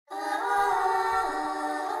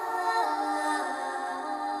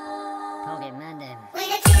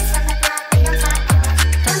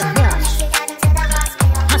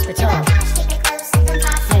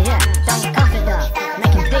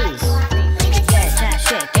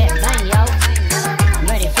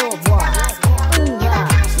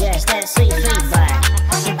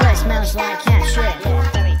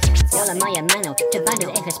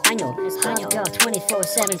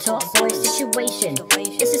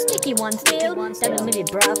sticky one still. Don't move it,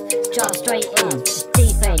 bruv. Drop straight in.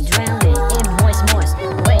 Deep end, drowning in moist.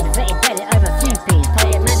 Wait, vetted over a few P's.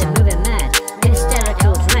 Play it mad and moving mad.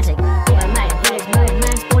 Hysterical, dramatic. Automatic, bullets move,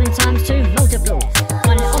 man. Spawning times 2, multiple.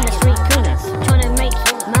 Running on the street corners. Trying to make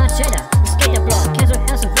my cheddar. Skate the block, casual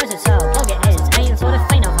house and versatile. Pocket ends, aiming for the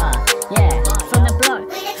faint of heart. Yeah, from the block.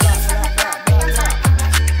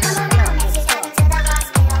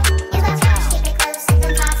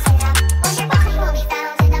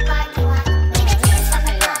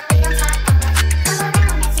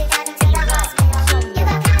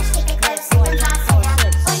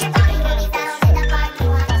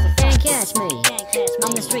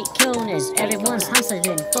 On the street corners, everyone's hustling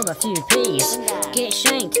for a few P's. Get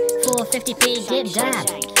shanked for 50p, get dabbed.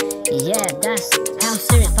 Yeah, that's how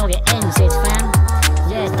serious pocket ends is, fam.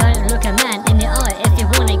 Yeah, don't look a man in the eye if you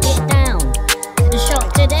wanna get down.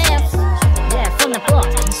 Shot to death. Yeah, from the block,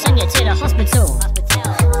 send you to the hospital.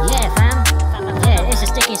 Yeah, fam. Yeah, it's a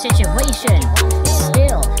sticky situation.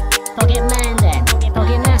 Still, pocket man then,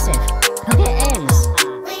 pocket massive, pocket ends.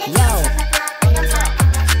 Yo.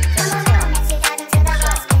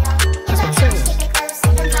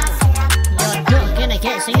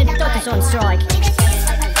 So your doctor's on strike.